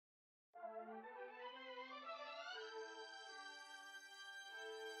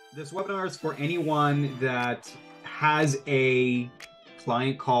This webinar is for anyone that has a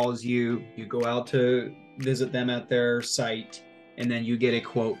client calls you, you go out to visit them at their site, and then you get a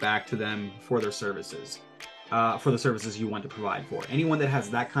quote back to them for their services, for the services you want to provide for. Anyone that has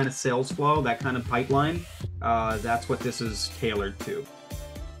that kind of sales flow, that kind of pipeline, that's what this is tailored to.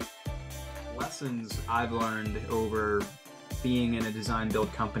 Lessons I've learned over being in a design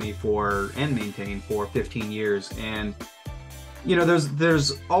build company and maintain for 15 years. And you know,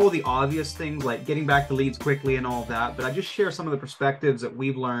 there's all the obvious things like getting back the leads quickly and all of that, but I just share some of the perspectives that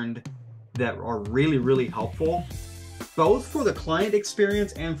we've learned that are really, really helpful, both for the client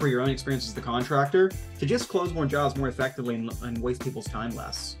experience and for your own experience as the contractor, to just close more jobs more effectively and waste people's time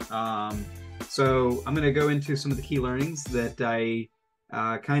less. So I'm going to go into some of the key learnings that I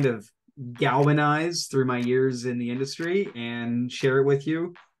kind of galvanized through my years in the industry and share it with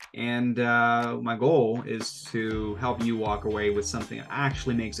you. And my goal is to help you walk away with something that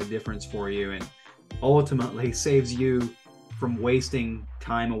actually makes a difference for you and ultimately saves you from wasting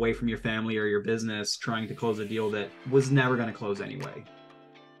time away from your family or your business trying to close a deal that was never going to close anyway.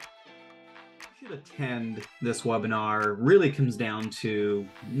 You should attend this webinar. Really comes down to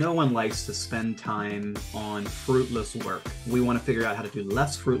no one likes to spend time on fruitless work. We want to figure out how to do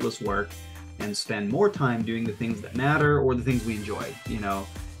less fruitless work and spend more time doing the things that matter or the things we enjoy. You know,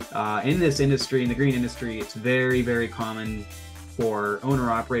 in this industry, in the green industry, it's very, very common for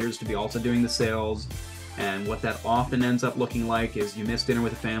owner-operators to be also doing the sales. And what that often ends up looking like is you miss dinner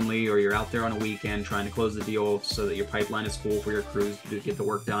with a family, or you're out there on a weekend trying to close the deal so that your pipeline is full for your crews to get the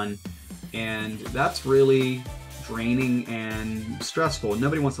work done. And that's really draining and stressful.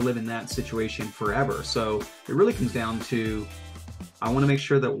 Nobody wants to live in that situation forever. So it really comes down to, I want to make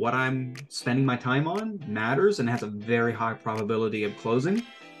sure that what I'm spending my time on matters and has a very high probability of closing.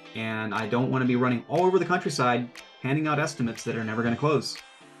 And I don't want to be running all over the countryside handing out estimates that are never going to close.